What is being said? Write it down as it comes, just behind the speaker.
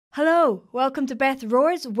Hello, welcome to Beth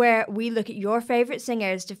Roars, where we look at your favourite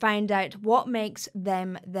singers to find out what makes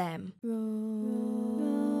them them.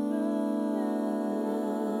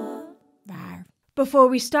 Before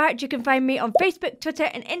we start, you can find me on Facebook, Twitter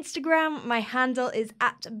and Instagram. My handle is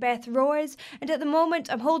 @BethRoars, and at the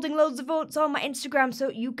moment I'm holding loads of votes on my Instagram so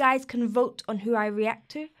you guys can vote on who I react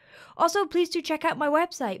to. Also, please do check out my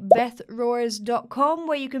website, bethroars.com,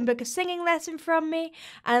 where you can book a singing lesson from me.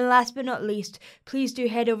 And last but not least, please do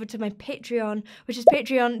head over to my Patreon, which is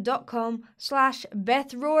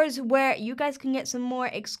patreon.com/BethRoars, where you guys can get some more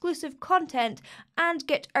exclusive content and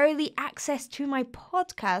get early access to my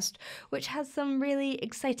podcast, which has some really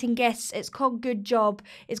exciting guests. It's called Good Job.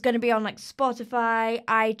 It's going to be on like Spotify,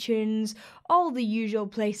 iTunes, all the usual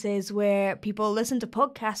places where people listen to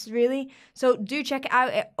podcasts, really. So do check it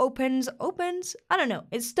out. It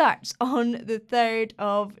starts on the 3rd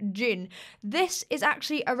of June. This is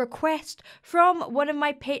actually a request from one of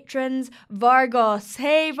my patrons, Vargos.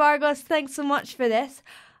 Hey Vargos, thanks so much for this.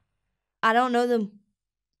 I don't know them.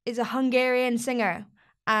 It's a Hungarian singer,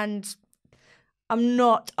 and I'm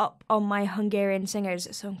not up on my Hungarian singers,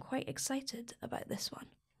 so I'm quite excited about this one.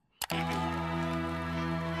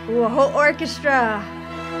 Ooh, a whole orchestra.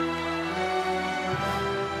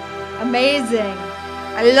 Amazing.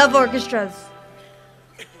 I love orchestras.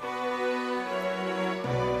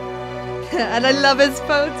 And I love his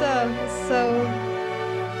photo. It's so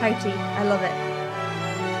hearty. I love it.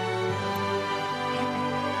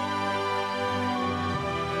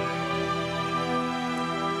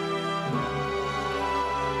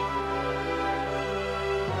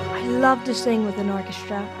 I love to sing with an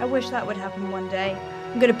orchestra. I wish that would happen one day.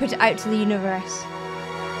 I'm going to put it out to the universe.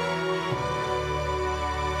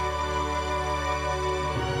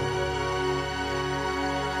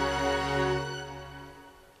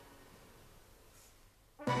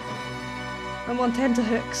 I'm on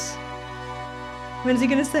tenterhooks. When's he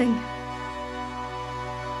going to sing?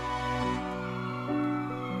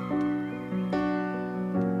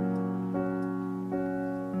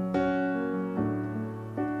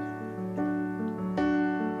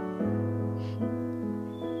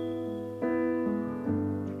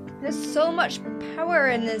 There's so much power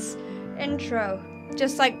in this intro,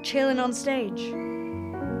 just like chilling on stage.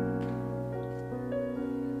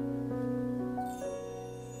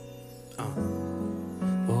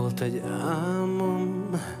 Volt egy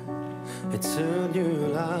álmom, egy szörnyű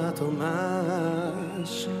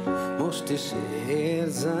látomás, most is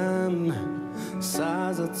érzem,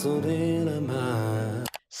 századszor élem át.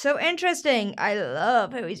 So interesting. I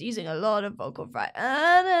love how he's using a lot of vocal fry.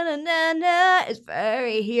 It's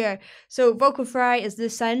very here. So vocal fry is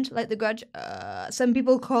this sound, like the grudge. Some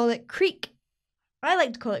people call it creak. I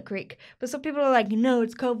like to call it creak, but some people are like, no,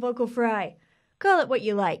 it's called vocal fry. Call it what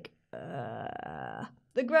you like.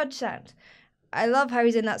 The grudge sound. I love how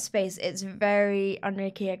he's in that space. It's very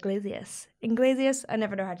Enrique Iglesias. Iglesias? I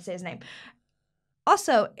never know how to say his name.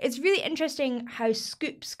 Also, it's really interesting how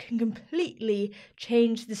scoops can completely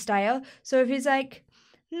change the style. So if he's like,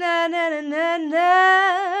 na na na na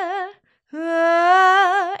na,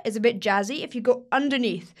 it's a bit jazzy. If you go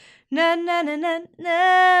underneath, na na na na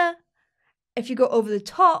na. If you go over the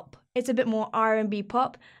top, it's a bit more R&B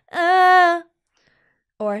pop.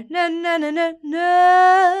 Or na na na na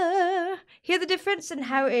na. Hear the difference in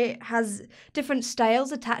how it has different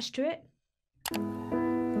styles attached to it?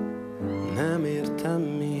 Nem értem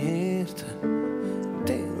miért,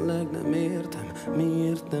 tényleg nem értem,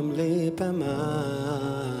 miért nem lépem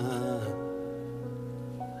át.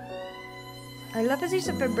 I love his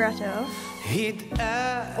use of vibrato. Hidd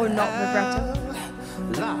el, or not vibrato.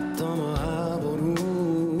 Láttam a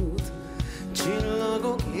háborút,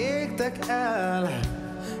 csillagok égtek el,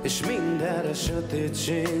 és mindenre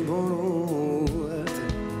sötétség borult.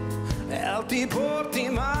 Eltiport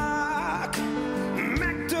imák,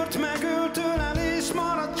 megtört, megölt tőlem, és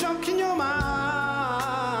maradt csak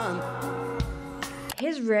nyomán.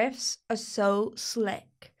 His riffs are so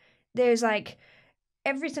slick. There's like,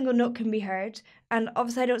 every single note can be heard, and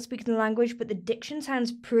obviously I don't speak the language, but the diction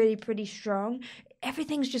sounds pretty strong.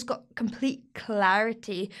 Everything's just got complete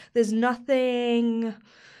clarity. There's nothing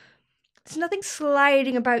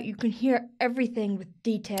sliding about. You can hear everything with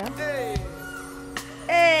detail.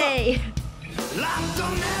 Hey!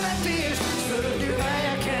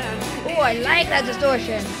 Oh, I like that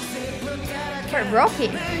distortion. Quite rocky.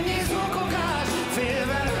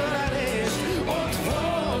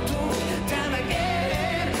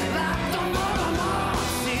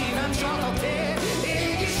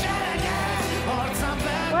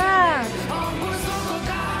 Wow.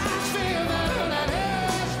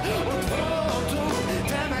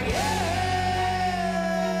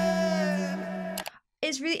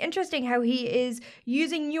 it's really interesting how he is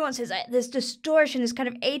using nuances, like this distortion, this kind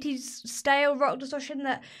of 80s style rock distortion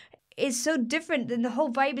that is so different. Than the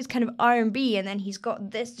whole vibe is kind of R&B, and then he's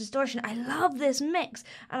got this distortion. I love this mix,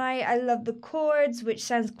 and I love the chords, which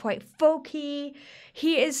sounds quite folky.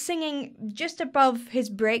 He is singing just above his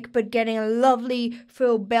break, but getting a lovely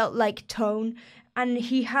full belt-like tone. And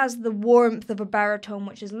he has the warmth of a baritone,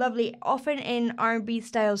 which is lovely. Often in R&B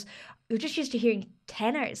styles, you're just used to hearing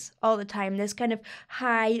tenors all the time. This kind of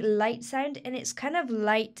high, light sound, and it's kind of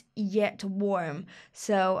light yet warm.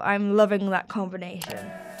 So I'm loving that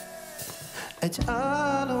combination.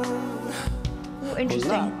 Oh,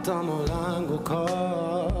 interesting.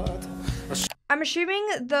 I'm assuming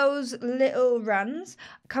those little runs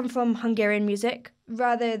come from Hungarian music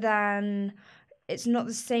rather than... It's not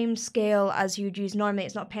the same scale as you'd use normally.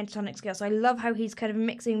 It's not a pentatonic scale. So I love how he's kind of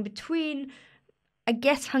mixing between, I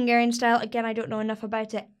guess, Hungarian style. Again, I don't know enough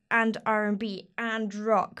about it. And R&B and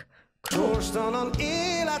rock. Cool.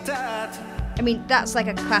 I mean, that's like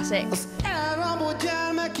a classic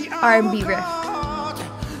R&B riff.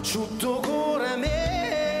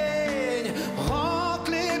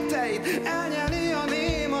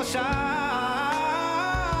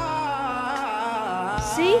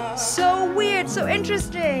 See? So weird, so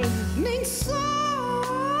interesting.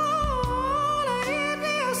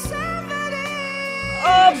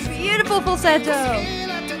 Oh, beautiful falsetto.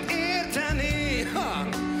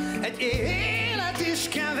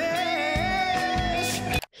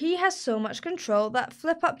 He has so much control. That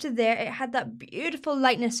flip up to there, it had that beautiful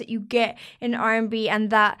lightness that you get in R&B, and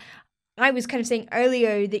that I was kind of saying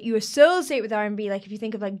earlier that you associate with R&B, like if you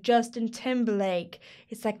think of like Justin Timberlake,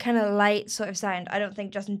 it's that kind of light sort of sound. I don't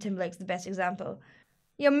think Justin Timberlake's the best example.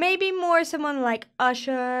 You know, maybe more someone like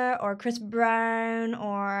Usher or Chris Brown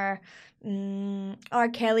or R.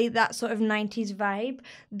 Kelly, that sort of 90s vibe.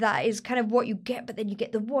 That is kind of what you get, but then you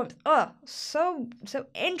get the warmth. Oh, so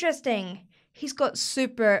interesting. He's got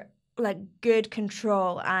super like good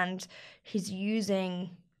control, and he's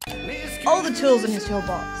using all the tools in his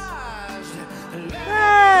toolbox.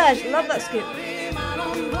 Gosh, love that scoop.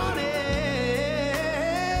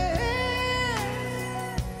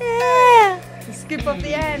 Yeah, the scoop off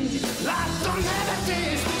the end.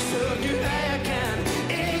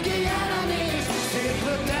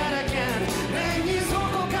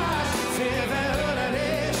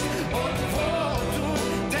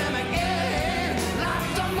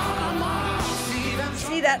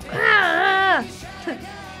 See that?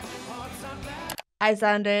 I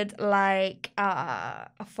sounded like a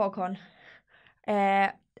foghorn.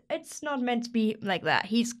 It's not meant to be like that.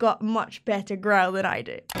 He's got much better growl than I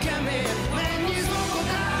do.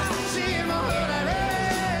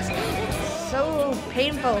 So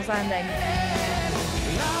painful sounding.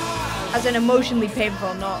 As in emotionally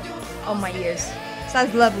painful, not on my ears.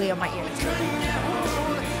 Sounds lovely on my ears.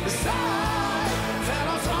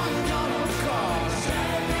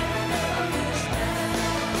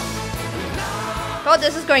 God,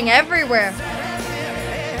 this is going everywhere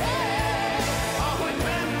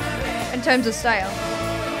in terms of style.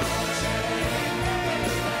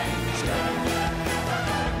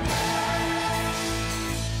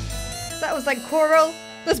 That was like choral.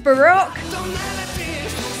 There's baroque.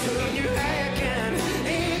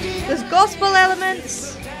 There's gospel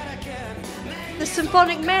elements. There's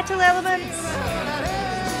symphonic metal elements.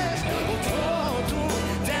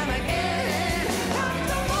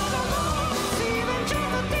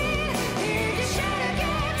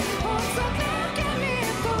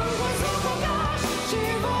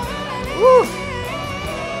 Woo!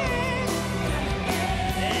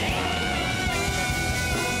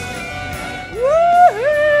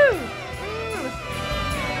 Woohoo!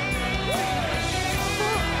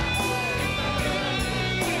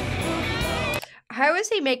 How is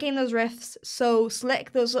he making those riffs so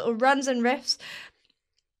slick, those little runs and riffs?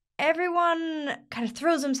 Everyone kind of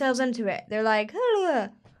throws themselves into it. They're like, ah,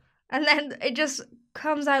 and then it just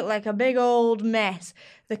comes out like a big old mess.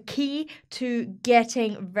 The key to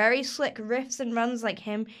getting very slick riffs and runs like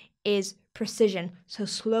him is precision. So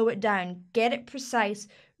slow it down, get it precise,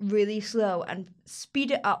 really slow, and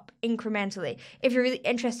speed it up incrementally. If you're really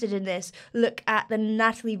interested in this, look at the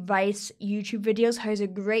Natalie Weiss YouTube videos. Hers are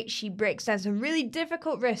great. She breaks down some really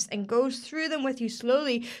difficult riffs and goes through them with you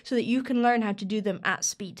slowly so that you can learn how to do them at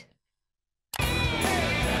speed.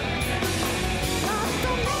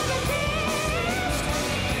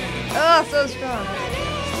 Oh, so strong.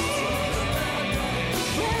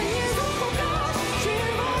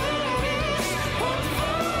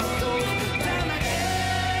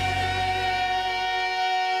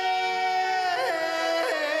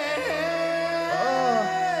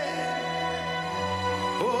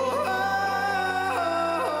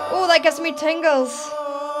 that gives me tingles.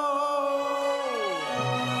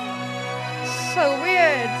 So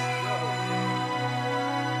weird.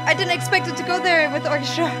 I didn't expect it to go there with the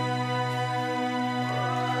orchestra.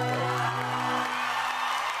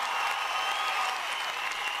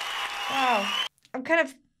 Wow. I'm kind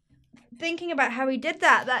of thinking about how he did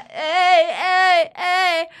that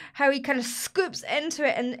how he kind of scoops into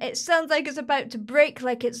it, and it sounds like it's about to break,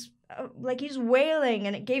 like it's like he's wailing,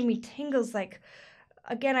 and it gave me tingles. Like,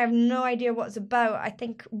 again, I have no idea what it's about. I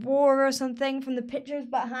think war or something from the pictures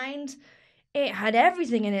behind. It had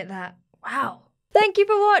everything in it. That, wow. Thank you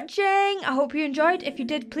for watching. I hope you enjoyed. If you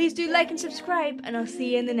did, please do like and subscribe, and I'll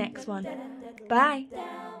see you in the next one. Bye.